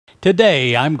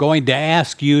Today, I'm going to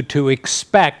ask you to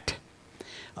expect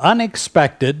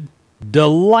unexpected,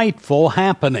 delightful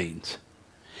happenings.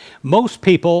 Most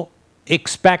people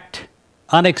expect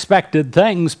unexpected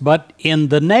things, but in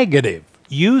the negative.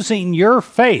 Using your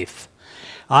faith,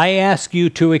 I ask you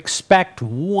to expect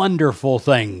wonderful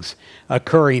things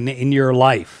occurring in your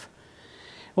life.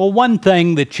 Well, one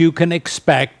thing that you can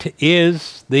expect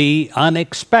is the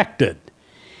unexpected.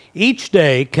 Each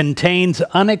day contains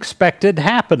unexpected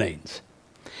happenings.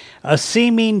 A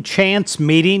seeming chance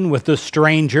meeting with a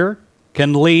stranger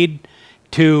can lead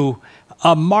to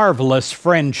a marvelous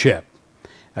friendship.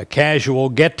 A casual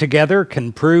get-together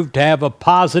can prove to have a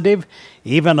positive,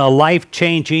 even a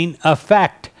life-changing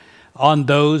effect on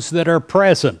those that are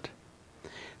present.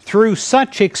 Through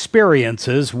such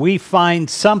experiences, we find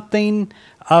something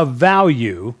of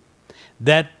value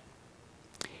that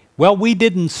we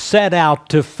didn't set out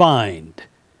to find.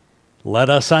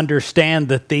 Let us understand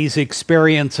that these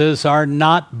experiences are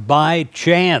not by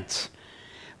chance,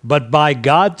 but by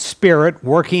God's Spirit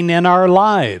working in our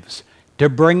lives to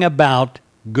bring about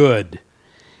good.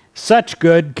 Such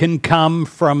good can come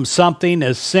from something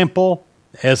as simple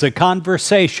as a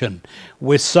conversation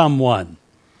with someone.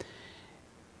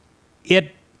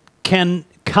 It can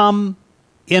come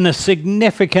in a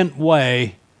significant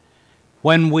way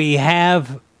when we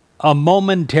have a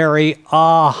momentary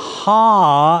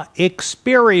aha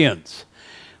experience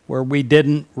where we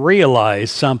didn't realize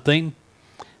something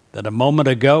that a moment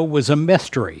ago was a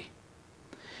mystery.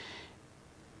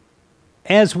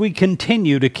 As we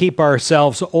continue to keep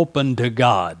ourselves open to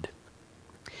God,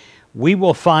 we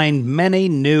will find many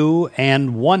new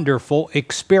and wonderful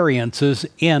experiences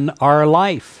in our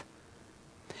life.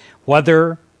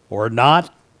 Whether or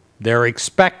not they're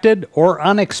expected or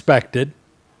unexpected,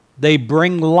 they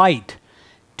bring light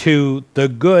to the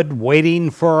good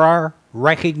waiting for our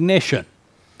recognition,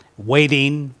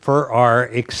 waiting for our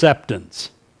acceptance.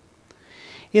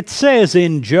 It says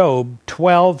in Job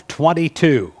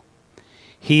 12:22,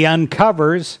 He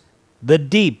uncovers the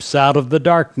deeps out of the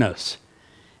darkness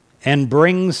and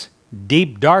brings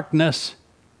deep darkness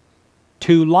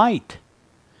to light.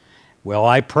 Well,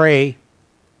 I pray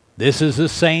this is the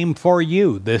same for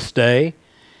you this day,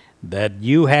 that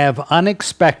you have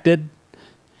unexpected,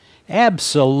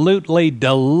 absolutely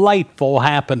delightful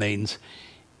happenings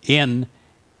in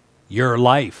your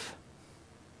life.